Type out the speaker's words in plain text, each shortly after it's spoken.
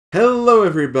Hello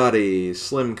everybody,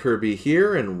 SlimKirby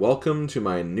here, and welcome to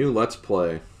my new Let's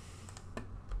Play.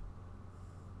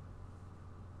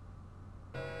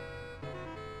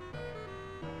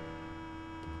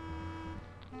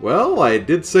 Well, I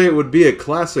did say it would be a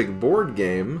classic board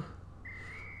game,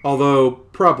 although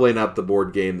probably not the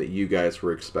board game that you guys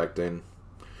were expecting.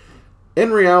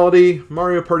 In reality,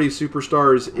 Mario Party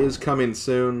Superstars is coming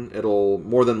soon. It'll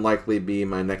more than likely be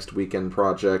my next weekend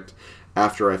project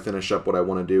after I finish up what I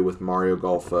want to do with Mario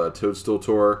Golf Toadstool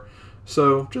Tour.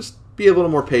 So just be a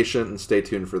little more patient and stay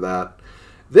tuned for that.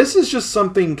 This is just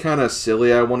something kind of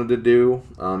silly I wanted to do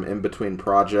in between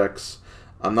projects.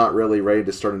 I'm not really ready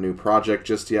to start a new project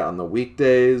just yet on the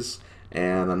weekdays,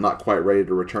 and I'm not quite ready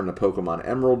to return to Pokemon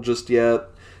Emerald just yet.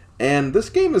 And this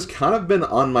game has kind of been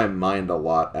on my mind a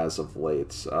lot as of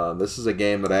late. This is a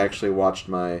game that I actually watched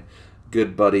my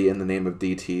good buddy In the Name of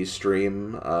DT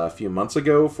stream a few months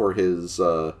ago for his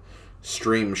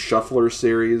Stream Shuffler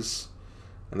series.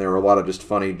 And there were a lot of just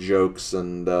funny jokes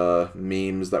and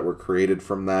memes that were created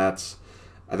from that.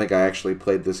 I think I actually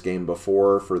played this game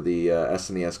before for the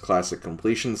SNES Classic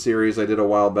Completion series I did a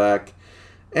while back.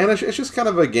 And it's just kind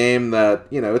of a game that,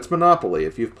 you know, it's Monopoly.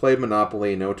 If you've played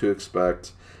Monopoly, you know what to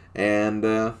expect. And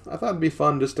I thought it'd be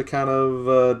fun just to kind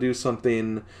of do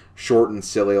something short and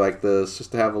silly like this,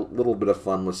 just to have a little bit of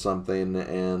fun with something,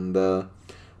 and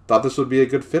thought this would be a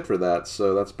good fit for that,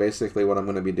 so that's basically what I'm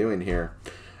going to be doing here.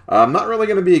 I'm not really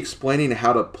going to be explaining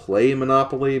how to play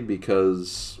Monopoly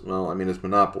because, well, I mean, it's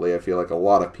Monopoly. I feel like a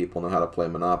lot of people know how to play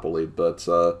Monopoly, but,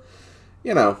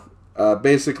 you know,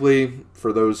 basically,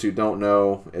 for those who don't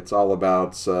know, it's all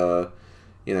about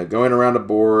you know, going around a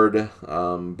board,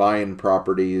 buying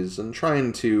properties, and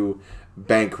trying to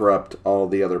bankrupt all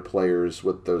the other players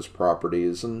with those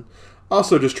properties, and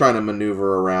also just trying to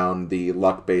maneuver around the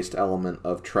luck-based element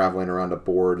of traveling around a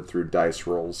board through dice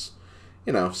rolls.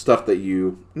 You know, stuff that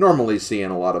you normally see in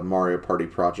a lot of Mario Party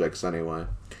projects anyway.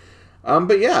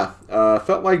 But yeah,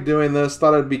 felt like doing this,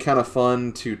 thought it'd be kind of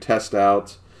fun to test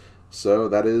out. So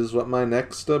that is what my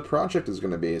next project is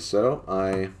going to be. So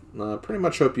I pretty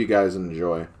much hope you guys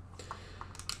enjoy.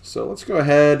 So let's go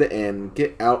ahead and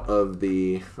get out of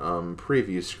the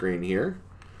preview screen here.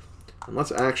 And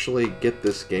let's actually get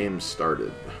this game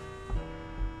started.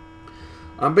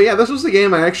 But yeah, this was the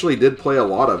game I actually did play a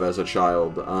lot of as a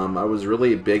child. I was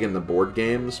really big in the board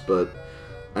games, but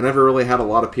I never really had a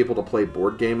lot of people to play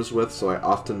board games with, so I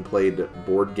often played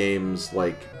board games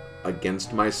like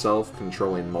against myself,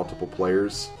 controlling multiple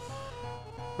players.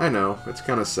 I know, it's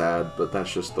kind of sad, but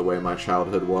that's just the way my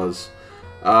childhood was.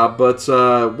 But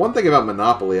one thing about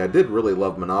Monopoly, I did really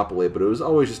love Monopoly, but it was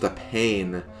always just a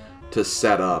pain to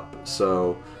set up.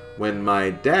 So when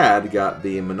my dad got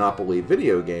the Monopoly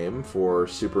video game for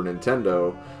Super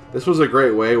Nintendo, this was a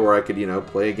great way where I could, you know,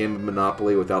 play a game of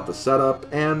Monopoly without the setup,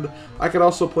 and I could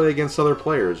also play against other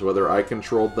players, whether I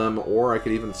controlled them or I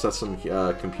could even set some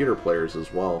computer players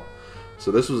as well. So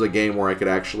this was a game where I could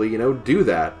actually, you know, do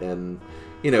that and,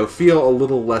 you know, feel a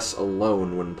little less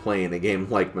alone when playing a game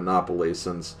like Monopoly,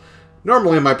 since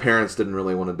normally my parents didn't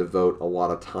really want to devote a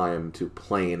lot of time to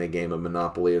playing a game of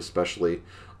Monopoly, especially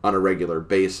on a regular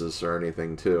basis or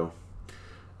anything, too.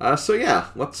 So yeah,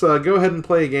 let's go ahead and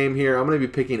play a game here. I'm going to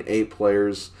be picking 8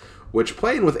 players, which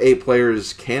playing with 8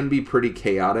 players can be pretty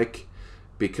chaotic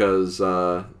because,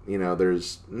 you know,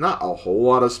 there's not a whole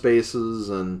lot of spaces,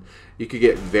 and you could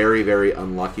get very, very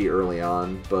unlucky early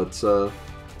on, but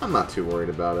I'm not too worried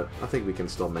about it. I think we can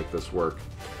still make this work.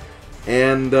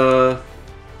 And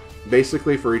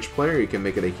basically for each player, you can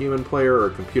make it a human player or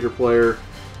a computer player.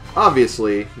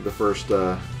 Obviously, the first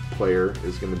player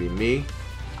is going to be me.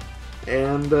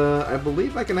 And I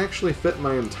believe I can actually fit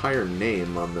my entire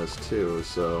name on this too,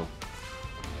 so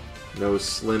no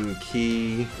Slim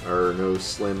Key or no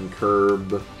Slim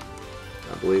Curb.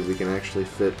 I believe we can actually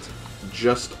fit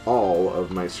just all of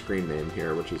my screen name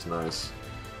here, which is nice.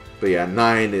 But yeah,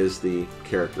 9 is the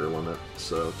character limit,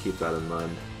 so keep that in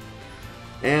mind.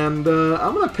 And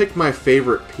I'm going to pick my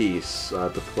favorite piece to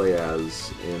play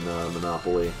as in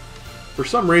Monopoly. For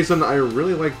some reason, I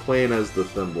really like playing as the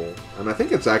Thimble, and I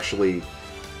think it's actually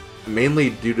mainly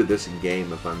due to this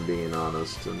game, if I'm being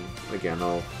honest. And again,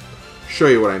 I'll show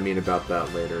you what I mean about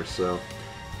that later. So,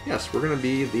 yes, we're going to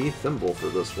be the Thimble for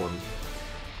this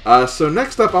one. So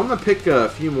next up, I'm going to pick a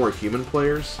few more human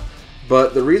players,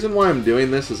 but the reason why I'm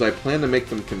doing this is I plan to make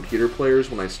them computer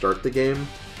players when I start the game.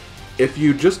 If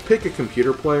you just pick a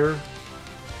computer player,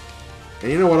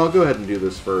 and you know what, I'll go ahead and do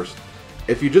this first.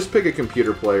 If you just pick a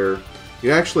computer player, you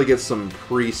actually get some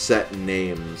preset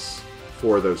names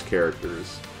for those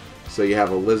characters. So you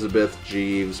have Elizabeth,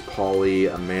 Jeeves, Polly,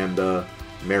 Amanda,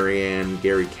 Marianne,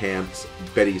 Gary Camps,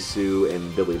 Betty Sue,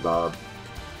 and Billy Bob.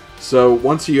 So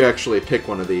once you actually pick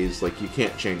one of these, like, you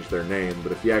can't change their name,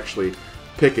 but if you actually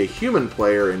pick a human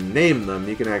player and name them,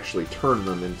 you can actually turn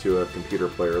them into a computer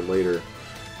player later.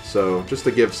 So just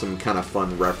to give some kind of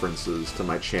fun references to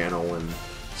my channel and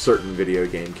certain video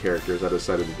game characters, I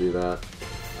decided to do that.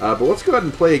 But let's go ahead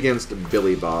and play against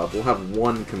Billy Bob. We'll have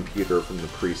one computer from the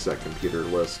preset computer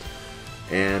list,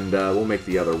 and we'll make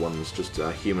the other ones just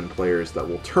human players that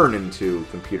will turn into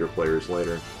computer players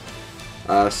later.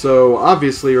 So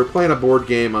obviously we're playing a board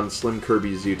game on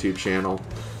SlimKirby's YouTube channel.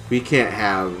 We can't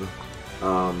have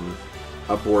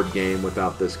a board game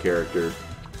without this character.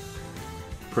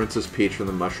 Princess Peach from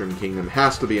the Mushroom Kingdom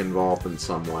has to be involved in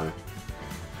some way.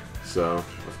 So,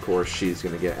 of course, she's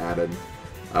going to get added.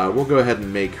 We'll go ahead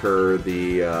and make her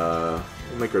the,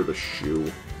 we'll make her the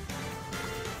shoe.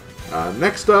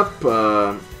 Next up,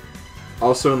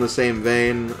 also in the same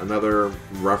vein, another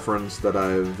reference that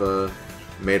I've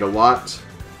made a lot.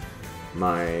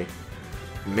 My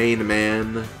main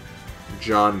man,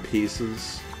 John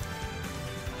Pieces.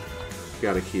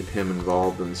 Got to keep him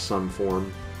involved in some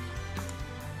form.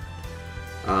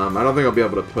 I don't think I'll be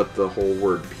able to put the whole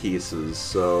word pieces,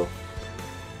 so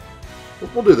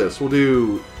we'll do this. We'll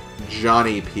do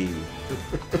Johnny P.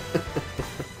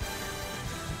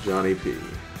 Johnny P.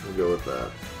 We'll go with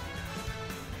that.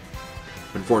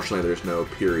 Unfortunately, there's no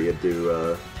period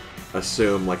to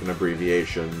assume like an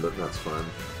abbreviation, but that's fine.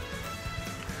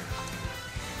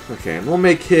 Okay, and we'll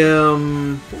make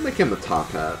him the top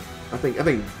hat. I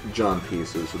think John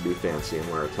Pieces would be fancy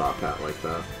and wear a top hat like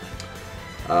that.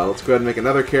 Let's go ahead and make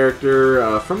another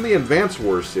character from the Advance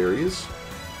Wars series.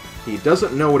 He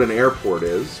doesn't know what an airport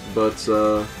is, but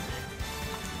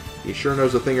he sure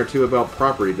knows a thing or two about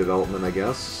property development, I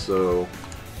guess. So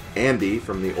Andy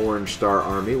from the Orange Star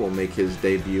Army will make his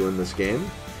debut in this game.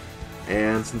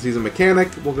 And since he's a mechanic,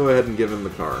 we'll go ahead and give him the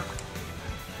car.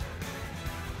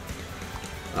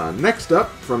 Next up,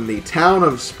 from the town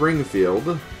of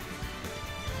Springfield,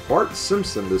 Bart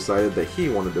Simpson decided that he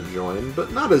wanted to join,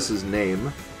 but not as his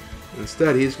name.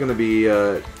 Instead, he's going to be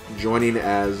joining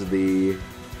as the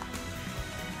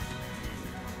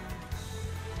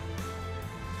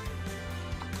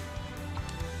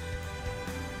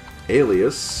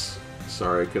alias.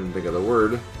 Sorry, I couldn't think of the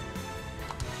word.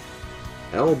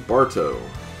 El Barto.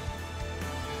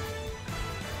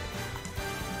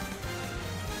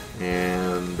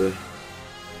 And we'll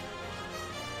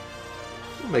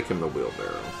make him the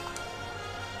wheelbarrow.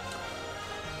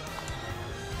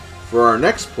 For our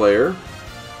next player,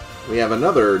 we have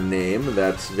another name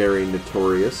that's very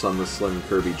notorious on the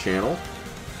SlimKirby channel.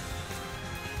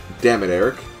 Damn it,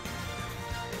 Eric.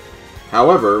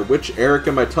 However, which Eric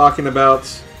am I talking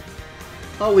about?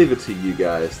 I'll leave it to you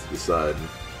guys to decide.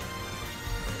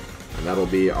 And that'll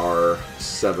be our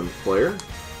 7th player.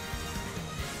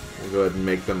 We'll go ahead and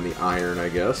make them the Iron, I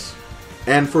guess.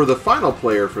 And for the final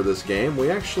player for this game, we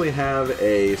actually have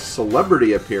a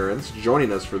celebrity appearance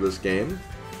joining us for this game.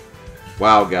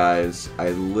 Wow, guys, I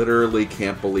literally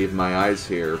can't believe my eyes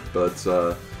here, but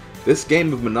this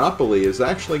game of Monopoly is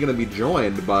actually going to be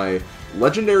joined by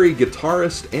legendary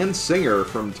guitarist and singer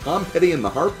from Tom Petty and the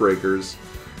Heartbreakers,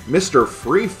 Mr.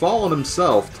 Free Fallin'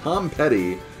 himself, Tom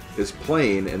Petty, is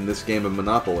playing in this game of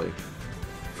Monopoly.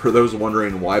 For those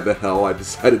wondering why the hell I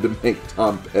decided to make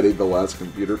Tom Petty the last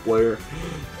computer player,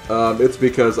 it's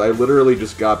because I literally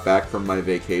just got back from my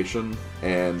vacation,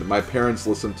 and my parents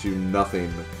listened to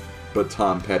nothing but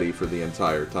Tom Petty for the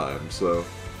entire time, so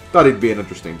thought he'd be an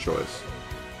interesting choice.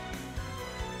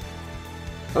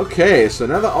 Okay, so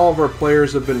now that all of our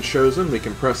players have been chosen, we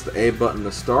can press the A button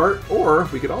to start, or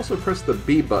we could also press the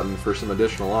B button for some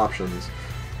additional options.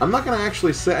 I'm not going to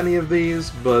actually set any of these,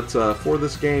 but for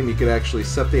this game you could actually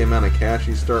set the amount of cash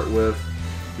you start with.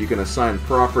 You can assign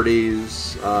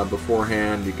properties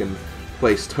beforehand, you can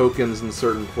place tokens in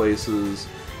certain places,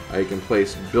 you can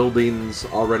place buildings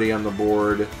already on the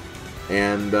board,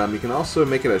 and you can also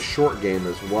make it a short game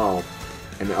as well,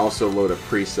 and also load a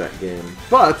preset game.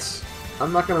 But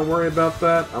I'm not going to worry about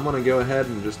that. I'm going to go ahead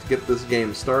and just get this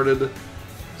game started.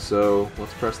 So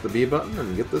let's press the B button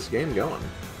and get this game going.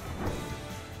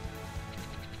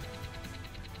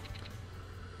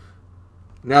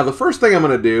 Now the first thing I'm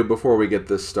going to do before we get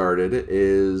this started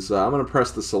is I'm going to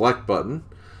press the select button,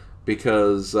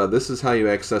 because this is how you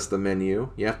access the menu.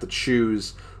 You have to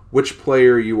choose which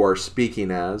player you are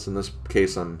speaking as. In this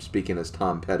case I'm speaking as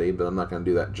Tom Petty, but I'm not going to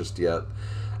do that just yet.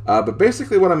 But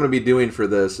basically what I'm going to be doing for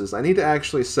this is I need to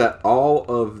actually set all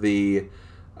of the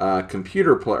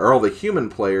all the human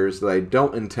players that I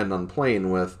don't intend on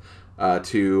playing with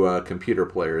to computer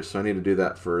players. So I need to do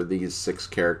that for these 6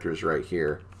 characters right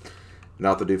here. And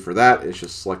all I have to do for that is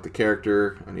just select the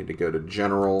character. I need to go to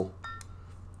General,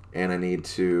 and I need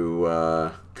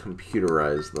to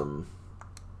computerize them.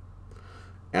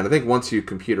 And I think once you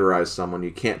computerize someone,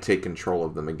 you can't take control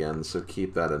of them again, so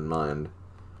keep that in mind.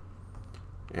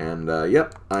 And,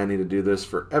 yep, I need to do this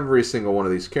for every single one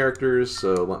of these characters,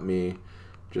 so let me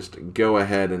just go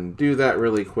ahead and do that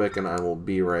really quick, and I will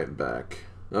be right back.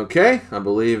 Okay, I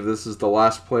believe this is the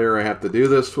last player I have to do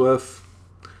this with.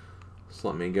 So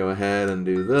let me go ahead and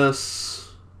do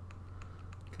this.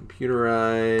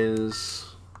 Computerize.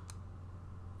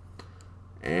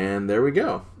 And there we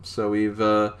go. So we've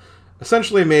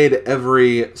essentially made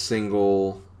every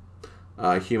single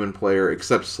human player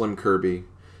except SlimKirby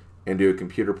into a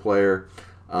computer player.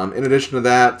 In addition to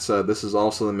that, this is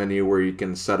also the menu where you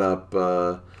can set up,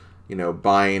 you know,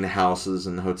 buying houses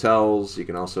and hotels. You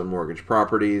can also mortgage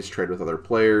properties, trade with other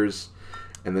players.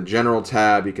 In the General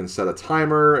tab, you can set a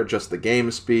timer, adjust the game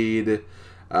speed,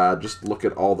 just look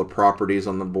at all the properties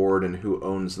on the board and who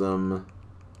owns them.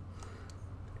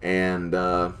 And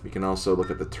you can also look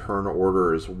at the turn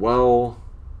order as well.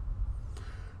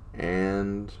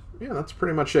 And yeah, that's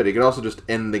pretty much it. You can also just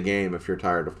end the game if you're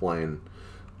tired of playing.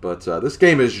 But this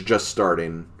game is just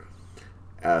starting,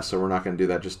 so we're not going to do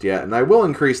that just yet. And I will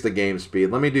increase the game speed.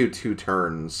 Let me do 2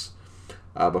 turns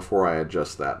before I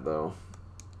adjust that, though.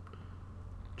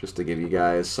 Just to give you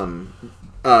guys some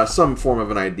form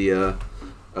of an idea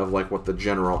of like what the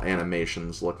general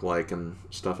animations look like and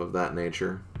stuff of that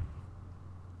nature.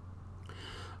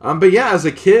 But yeah, as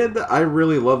a kid, I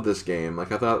really loved this game.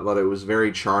 Like, I thought that it was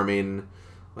very charming.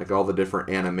 Like, all the different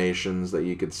animations that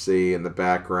you could see in the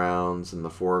backgrounds and the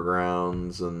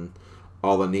foregrounds and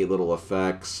all the neat little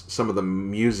effects. Some of the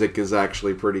music is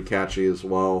actually pretty catchy as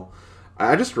well.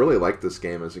 I just really liked this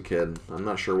game as a kid. I'm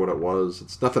not sure what it was.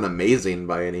 It's nothing amazing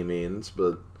by any means,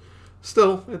 but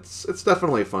still, it's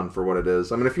definitely fun for what it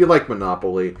is. I mean, if you like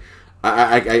Monopoly,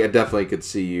 I definitely could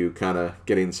see you kind of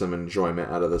getting some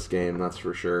enjoyment out of this game, that's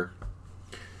for sure.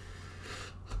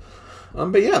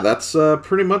 But yeah, that's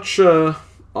pretty much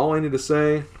all I need to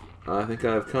say. I think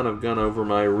I've kind of gone over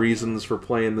my reasons for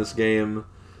playing this game.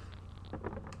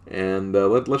 And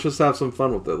let's just have some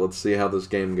fun with it. Let's see how this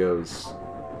game goes.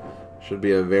 Should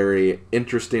be a very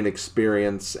interesting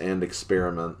experience and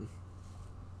experiment.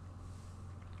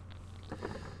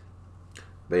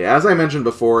 But yeah, as I mentioned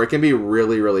before, it can be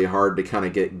really, really hard to kind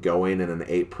of get going in an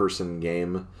 8-person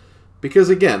game. Because,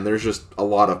 again, there's just a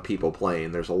lot of people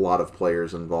playing. There's a lot of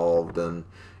players involved. And,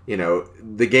 you know,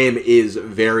 the game is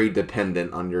very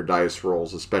dependent on your dice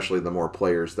rolls, especially the more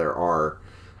players there are.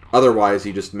 Otherwise,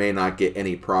 you just may not get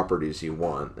any properties you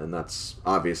want. And that's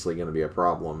obviously going to be a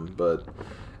problem. But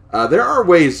there are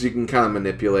ways you can kind of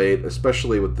manipulate,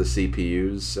 especially with the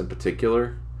CPUs in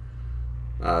particular.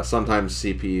 Sometimes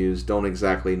CPUs don't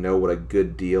exactly know what a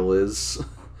good deal is.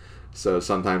 So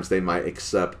sometimes they might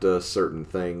accept certain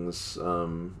things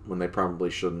when they probably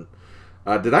shouldn't.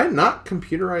 Did I not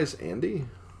computerize Andy?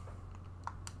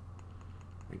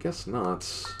 I guess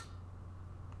not.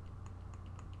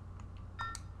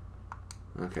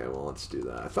 Okay, well, let's do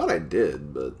that. I thought I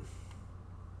did, but...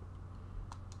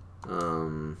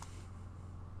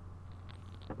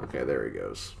 Okay, there he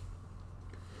goes.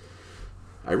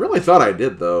 I really thought I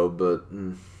did, though, but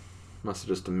must have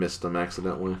just missed him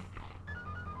accidentally.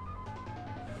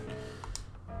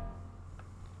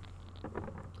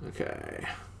 Okay.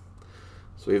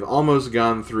 So we've almost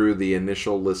gone through the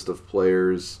initial list of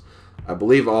players. I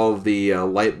believe all of the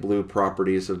light blue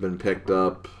properties have been picked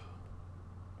up.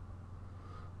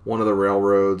 One of the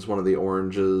railroads, one of the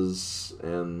oranges,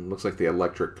 and looks like the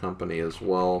electric company as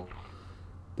well.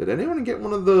 Did anyone get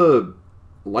one of the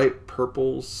light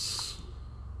purples?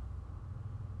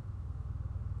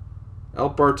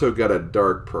 Alberto got a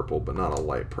dark purple, but not a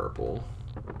light purple.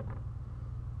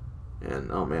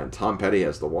 And, oh man, Tom Petty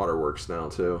has the waterworks now,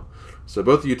 too. So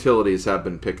both utilities have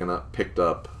been picked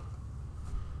up.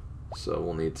 So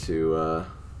we'll need to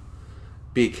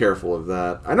be careful of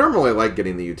that. I normally like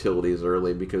getting the utilities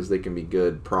early because they can be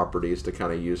good properties to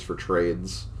kind of use for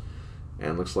trades.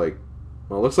 And looks like,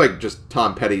 well, it looks like just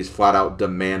Tom Petty's flat out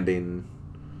demanding...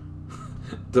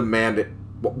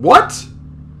 What?!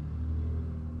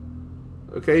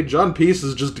 Okay, John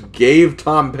Pieces just gave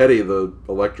Tom Petty the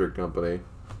electric company.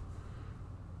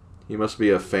 He must be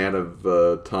a fan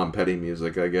of Tom Petty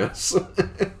music, I guess.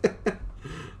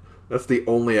 That's the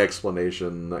only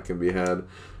explanation that can be had.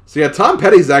 So yeah, Tom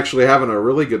Petty's actually having a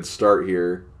really good start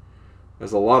here.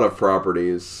 Has a lot of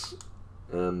properties,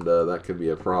 and that could be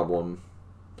a problem.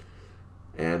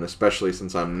 And especially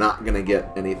since I'm not going to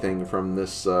get anything from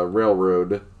this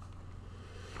railroad,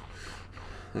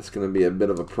 that's going to be a bit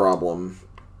of a problem.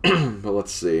 But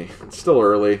let's see. It's still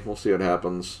early. We'll see what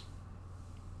happens.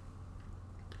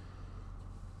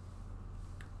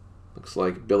 Looks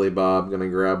like Billy Bob going to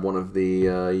grab one of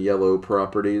the yellow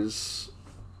properties.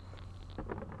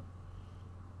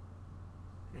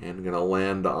 And going to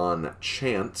land on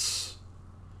Chance.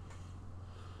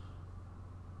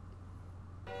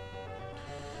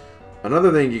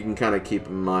 Another thing you can kind of keep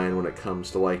in mind when it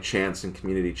comes to like Chance and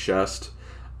Community Chest,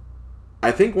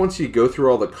 I think once you go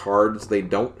through all the cards, they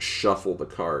don't shuffle the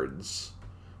cards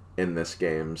in this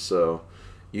game. So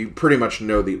you pretty much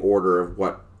know the order of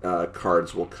what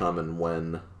cards will come and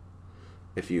when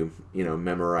if you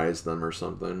memorize them or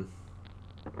something.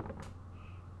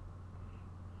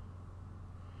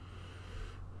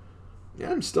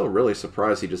 Yeah, I'm still really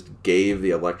surprised he just gave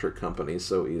the electric company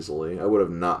so easily. I would have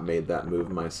not made that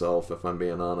move myself, if I'm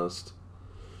being honest.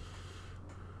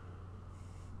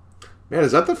 Man,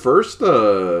 is that the first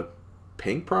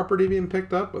pink property being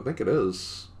picked up? I think it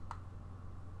is.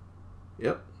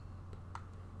 Yep.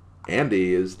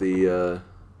 Andy is the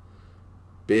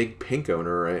big pink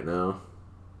owner right now.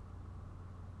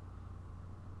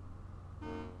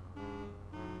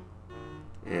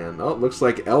 And, oh, it looks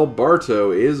like El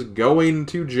Barto is going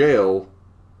to jail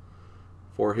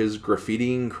for his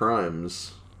graffitiing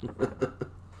crimes.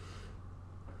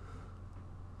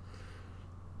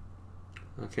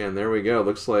 Okay, and there we go.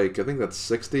 Looks like, I think that's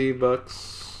 60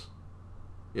 bucks.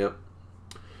 Yep.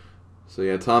 So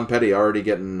yeah, Tom Petty already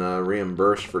getting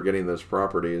reimbursed for getting those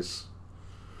properties.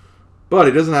 But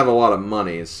he doesn't have a lot of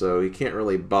money, so he can't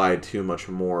really buy too much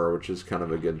more, which is kind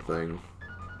of a good thing.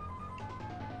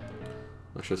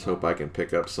 Let's just hope I can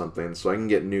pick up something. So I can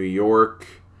get New York.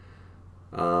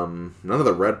 None of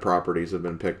the red properties have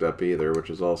been picked up either, which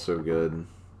is also good.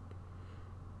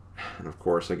 And of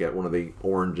course I get one of the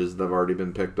oranges that have already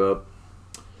been picked up.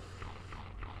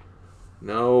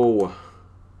 No.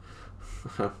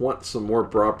 I want some more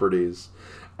properties.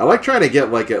 I like trying to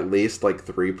get like at least like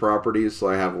 3 properties, so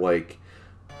I have like,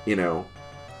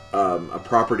 a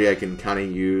property I can kind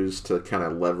of use to kind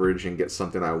of leverage and get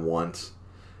something I want.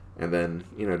 And then,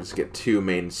 just get 2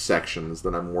 main sections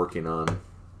that I'm working on.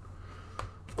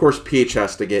 Of course, Peach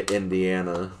has to get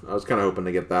Indiana. I was kind of hoping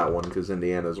to get that one, because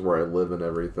Indiana is where I live and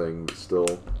everything, but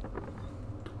still.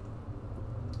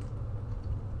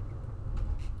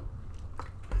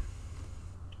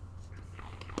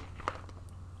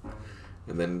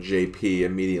 And then JP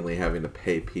immediately having to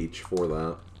pay Peach for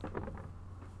that.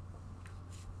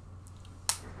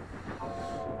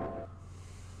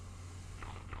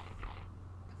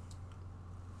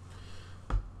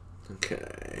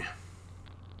 Okay.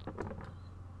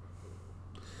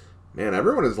 Man,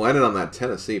 everyone has landed on that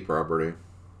Tennessee property.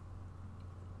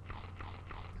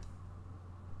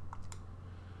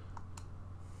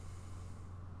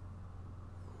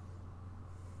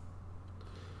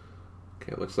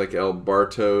 Okay, it looks like El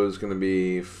Barto is going to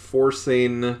be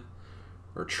forcing,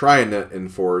 or trying to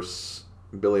enforce,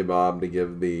 Billy Bob to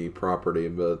give the property,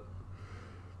 but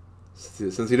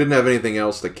since he didn't have anything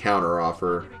else to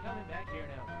counteroffer,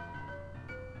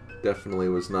 definitely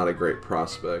was not a great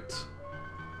prospect.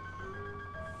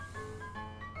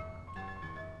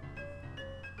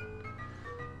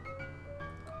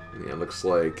 Yeah, looks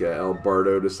like El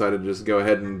Barto decided to just go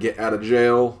ahead and get out of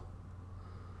jail.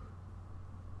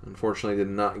 Unfortunately, did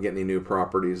not get any new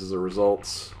properties as a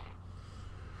result.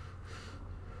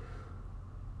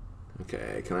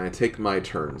 Okay, can I take my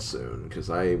turn soon? Because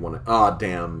I want to... Ah,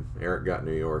 damn. Eric got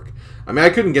New York. I mean, I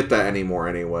couldn't get that anymore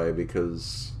anyway,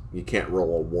 because you can't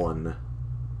roll a 1.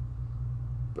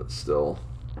 But still.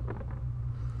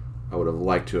 I would have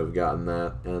liked to have gotten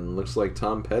that. And looks like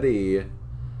Tom Petty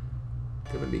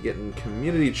going to be getting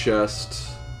Community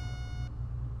Chest.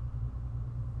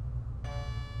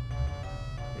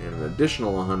 And an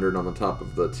additional 100 on the top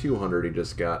of the 200 he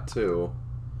just got, too.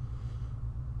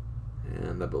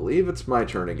 And I believe it's my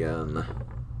turn again.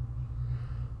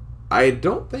 I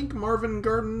don't think Marvin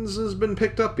Gardens has been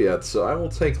picked up yet, so I will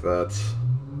take that.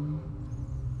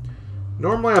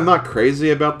 Normally I'm not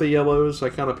crazy about the yellows. I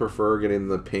kind of prefer getting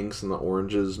the pinks and the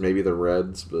oranges, maybe the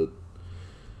reds, but...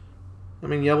 I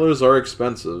mean, yellows are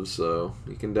expensive, so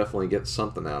you can definitely get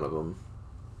something out of them.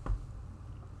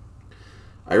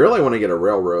 I really want to get a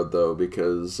railroad, though,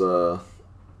 because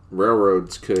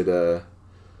railroads could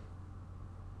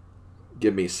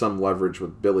give me some leverage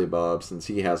with Billy Bob, since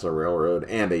he has a railroad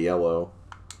and a yellow.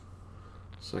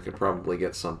 So I could probably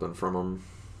get something from him.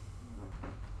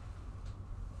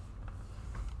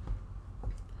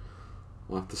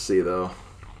 We'll have to see, though.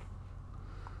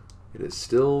 It is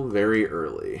still very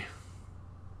early.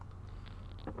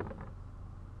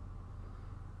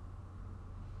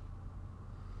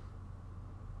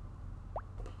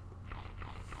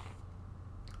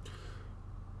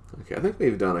 Okay, I think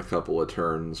we've done a couple of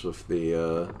turns with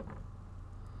the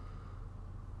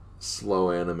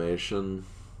slow animation.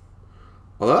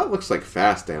 Although that looks like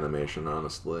fast animation,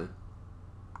 honestly.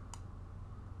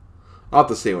 I'll have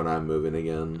to see when I'm moving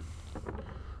again.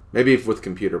 Maybe if with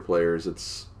computer players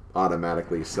it's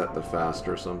automatically set to fast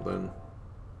or something.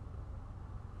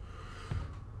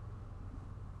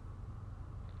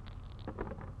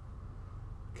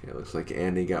 Okay, looks like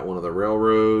Andy got one of the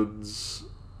railroads.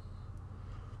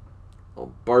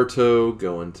 Alberto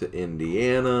going to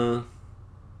Indiana.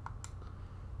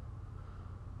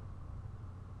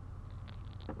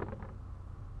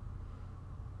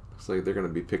 Looks like they're going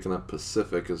to be picking up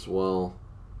Pacific as well.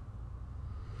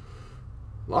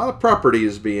 A lot of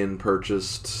properties being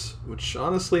purchased, which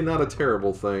honestly not a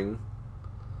terrible thing.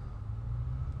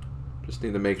 Just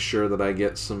need to make sure that I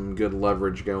get some good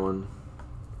leverage going.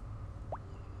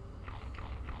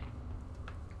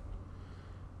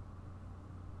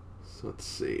 So let's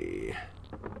see.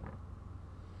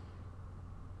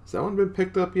 Has that one been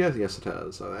picked up yet? Yes, it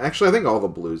has. Actually, I think all the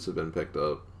blues have been picked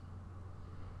up.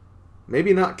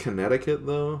 Maybe not Connecticut,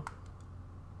 though.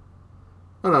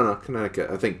 Oh, no, Connecticut.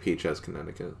 I think Peach has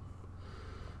Connecticut.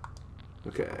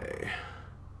 Okay.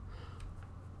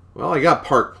 Well, I got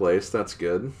Park Place. That's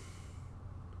good.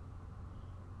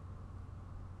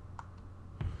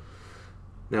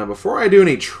 Now, before I do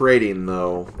any trading,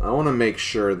 though, I want to make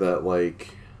sure that,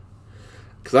 like...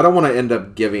 Because I don't want to end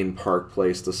up giving Park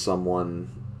Place to someone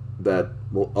that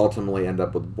will ultimately end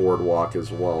up with Boardwalk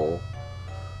as well.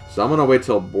 So I'm going to wait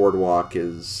till Boardwalk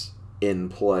is in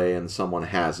play and someone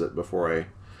has it before I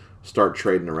start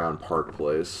trading around Park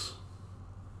Place.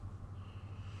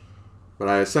 But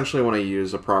I essentially want to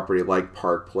use a property like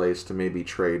Park Place to maybe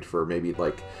trade for maybe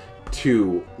like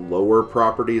 2 lower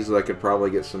properties that I could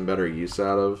probably get some better use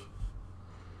out of.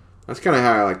 That's kind of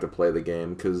how I like to play the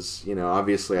game, because, you know,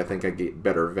 obviously I think I get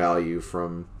better value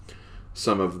from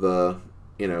some of the,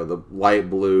 you know, the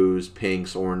light blues,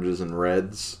 pinks, oranges, and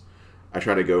reds. I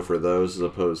try to go for those as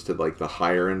opposed to, like, the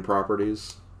higher-end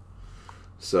properties.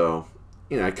 So,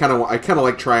 you know, I kind of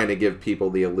like trying to give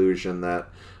people the illusion that,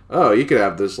 oh, you could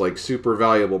have this, like, super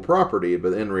valuable property,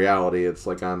 but in reality it's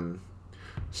like I'm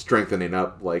strengthening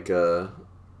up, like,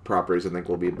 properties I think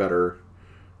will be better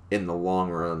in the long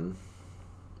run.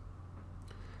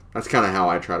 That's kind of how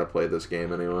I try to play this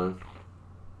game anyway.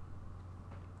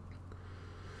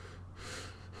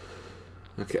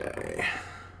 Okay.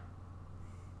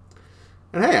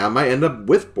 And hey, I might end up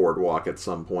with Boardwalk at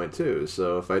some point too.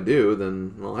 So if I do,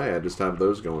 then, well, hey, I just have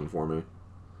those going for me.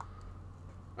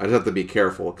 I just have to be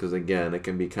careful because, again, it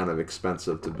can be kind of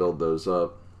expensive to build those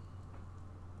up.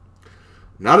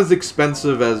 Not as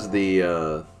expensive as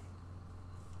the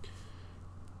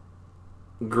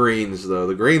greens, though.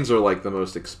 The greens are like the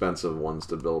most expensive ones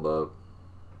to build up.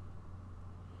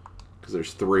 Because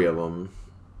there's 3 of them.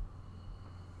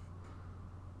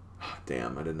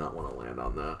 Damn, I did not want to land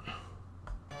on that.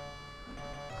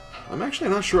 I'm actually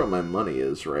not sure what my money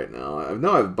is right now. I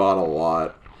know I've bought a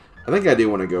lot. I think I do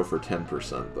want to go for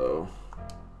 10%, though.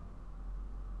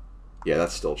 Yeah,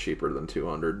 that's still cheaper than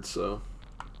 200, so...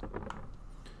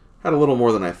 Had a little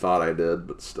more than I thought I did,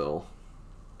 but still.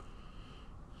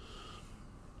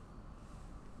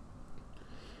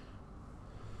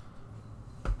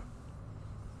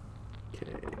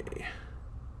 Okay.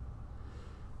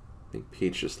 I think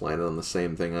Peach just landed on the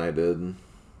same thing I did.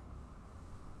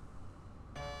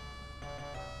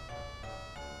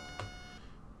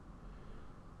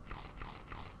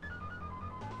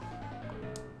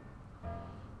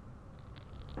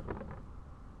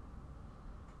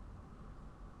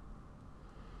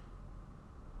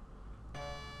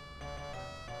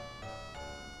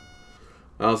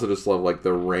 I also just love, like,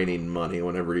 the raining money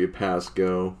whenever you pass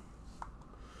go.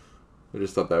 I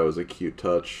just thought that was a cute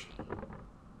touch.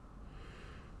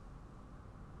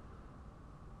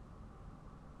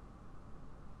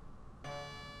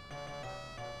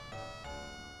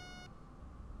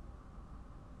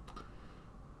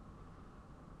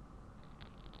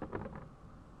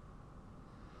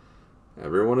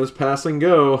 Everyone is passing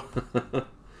go.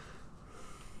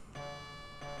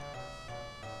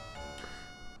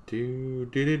 Do.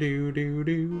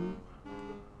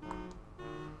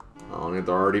 Oh, and you have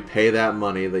to already pay that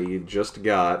money that you just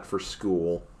got for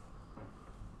school.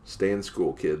 Stay in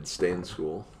school, kids. Stay in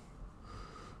school.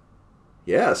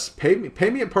 Yes, pay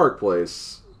me at Park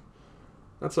Place.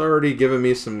 That's already given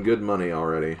me some good money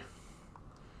already.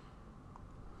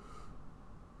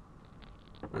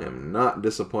 not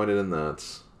disappointed in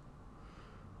that.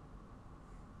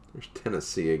 There's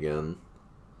Tennessee again.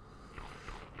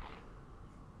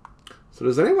 So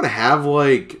does anyone have,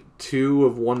 like, 2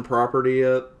 of one property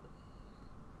yet?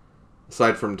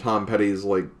 Aside from Tom Petty's,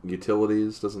 like,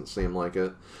 utilities? Doesn't seem like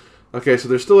it. Okay, so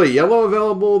there's still a yellow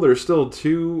available. There's still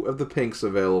 2 of the pinks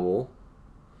available.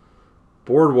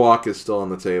 Boardwalk is still on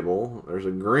the table. There's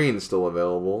a green still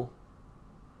available.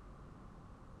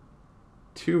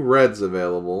 2 reds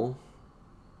available.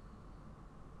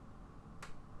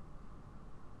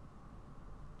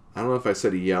 I don't know if I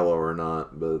said yellow or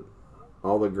not, but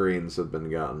all the greens have been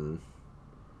gotten.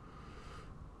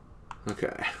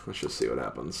 Okay, let's just see what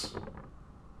happens.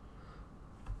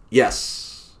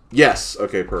 Yes! Yes!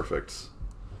 Okay, perfect.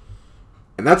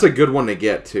 And that's a good one to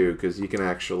get, too, because you can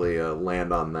actually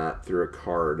land on that through a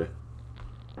card.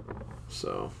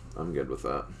 So, I'm good with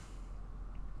that.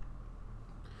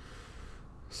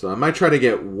 So, I might try to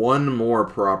get 1 more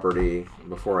property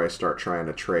before I start trying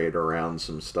to trade around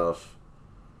some stuff.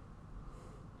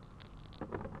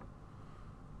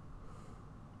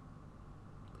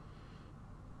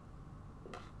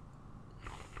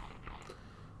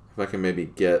 If I can maybe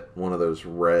get one of those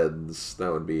reds,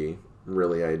 that would be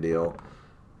really ideal.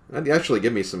 That'd actually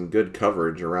give me some good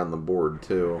coverage around the board,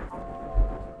 too.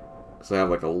 Because I have,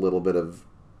 like, a little bit of,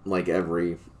 like,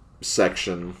 every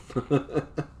section.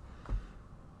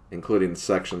 Including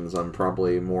sections I'm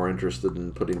probably more interested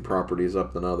in putting properties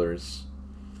up than others.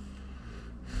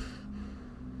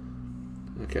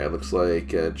 Okay, it looks like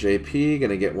JP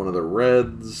gonna get one of the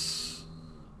reds.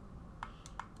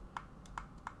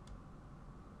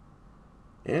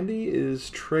 Andy is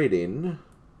trading.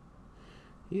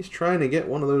 He's trying to get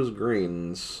one of those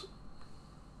greens.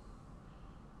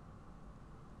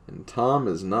 And Tom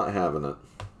is not having it.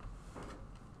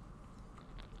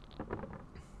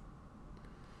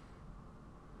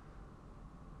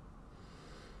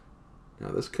 Now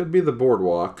this could be the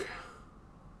boardwalk.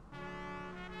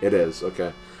 It is,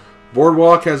 okay.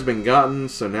 Boardwalk has been gotten,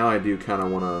 so now I do kind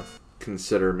of want to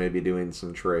consider maybe doing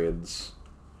some trades.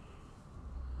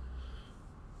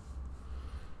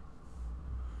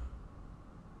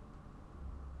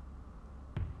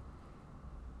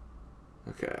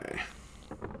 Okay.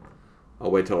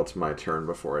 I'll wait till it's my turn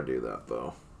before I do that,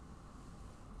 though.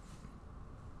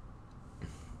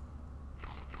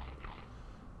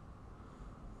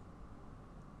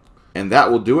 And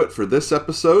that will do it for this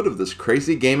episode of this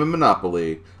crazy game of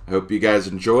Monopoly. I hope you guys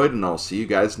enjoyed, and I'll see you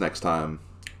guys next time.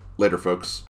 Later, folks.